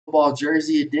Football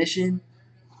Jersey Edition.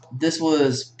 This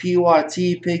was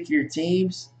PYT Pick Your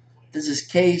Teams. This is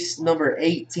case number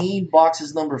 18,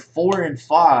 boxes number 4 and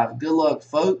 5. Good luck,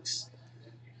 folks.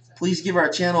 Please give our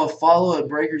channel a follow at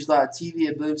breakers.tv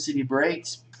at Boom City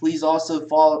Breaks. Please also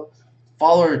follow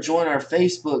or join our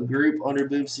Facebook group under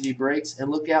Boom City Breaks,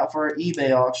 and look out for our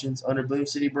eBay auctions under Boom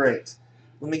City Breaks.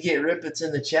 Let me get rippets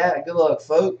in the chat. Good luck,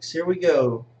 folks. Here we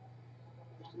go.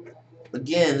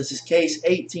 Again, this is case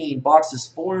 18, boxes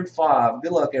 4 and 5.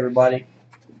 Good luck, everybody.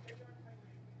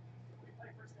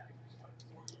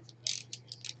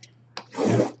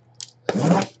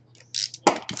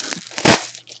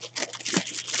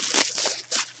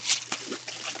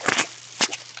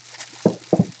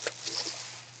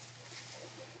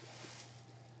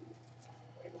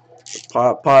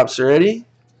 Pop's ready.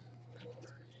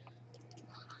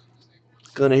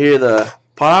 Gonna hear the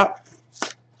pop.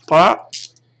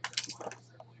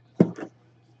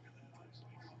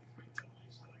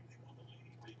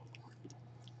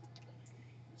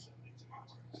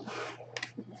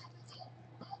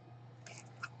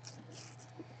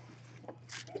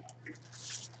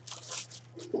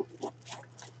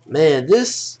 Man,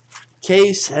 this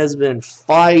case has been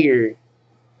fire.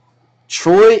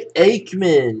 Troy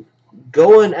Aikman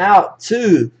going out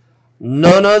to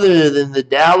none other than the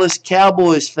Dallas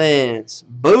Cowboys fans.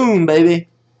 Boom, baby.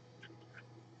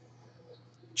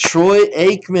 Troy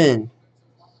Aikman.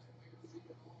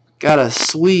 Got a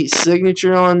sweet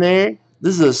signature on there.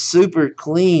 This is a super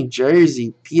clean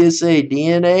jersey. PSA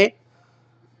DNA.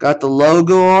 Got the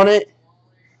logo on it.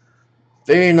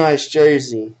 Very nice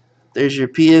jersey. There's your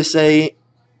PSA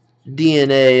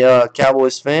DNA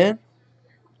Cowboys fan.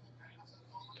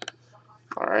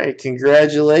 Alright,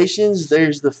 congratulations.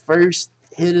 There's the first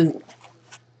hidden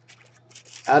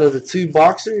out of the 2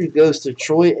 boxers. It goes to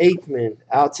Troy Aikman,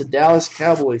 out to Dallas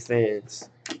Cowboy fans.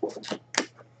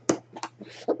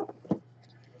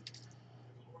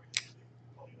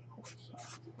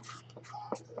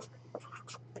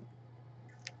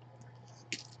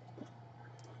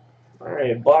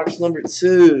 Alright, box number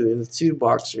 2 in the 2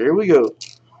 boxer. Here we go.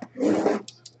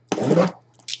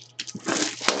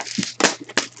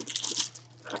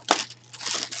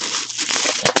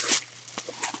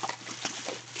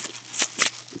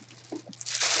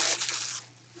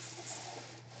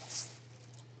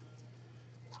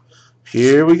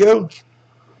 Here we go.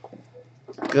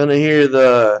 Gonna hear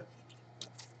the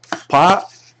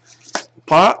pop.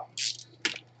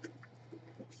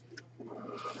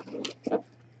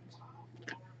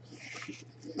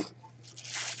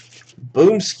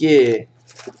 Boomski.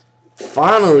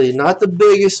 Finally, not the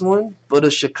biggest one, but a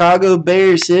Chicago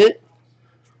Bears hit.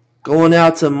 Going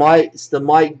out to Mike. It's the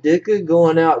Mike Ditka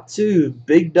going out to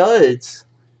Big Duds.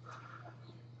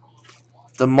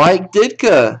 The Mike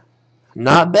Ditka.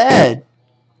 Not bad.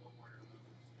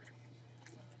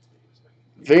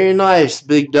 Very nice,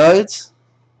 Big Duds.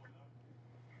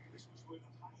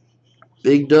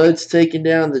 Big Duds taking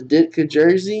down the Ditka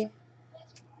jersey.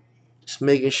 Just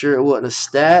making sure it wasn't a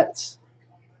stats.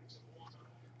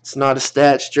 It's not a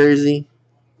stats jersey,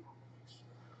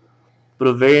 but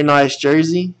a very nice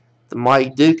jersey. The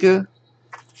Mike Ditka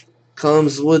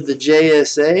comes with the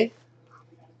JSA.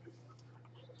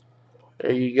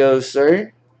 There you go,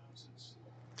 sir.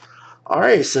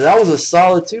 Alright, so that was a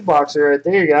solid 2-boxer right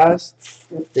there, guys.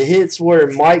 The hits were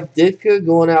Mike Ditka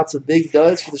going out to Big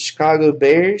Duds for the Chicago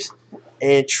Bears,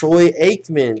 and Troy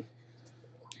Aikman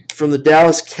from the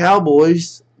Dallas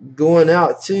Cowboys going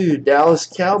out to Dallas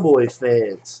Cowboy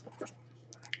fans.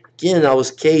 Again, that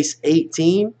was case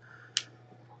 18,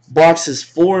 boxes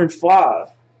 4 and 5.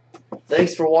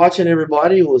 Thanks for watching,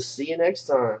 everybody. We'll see you next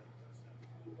time.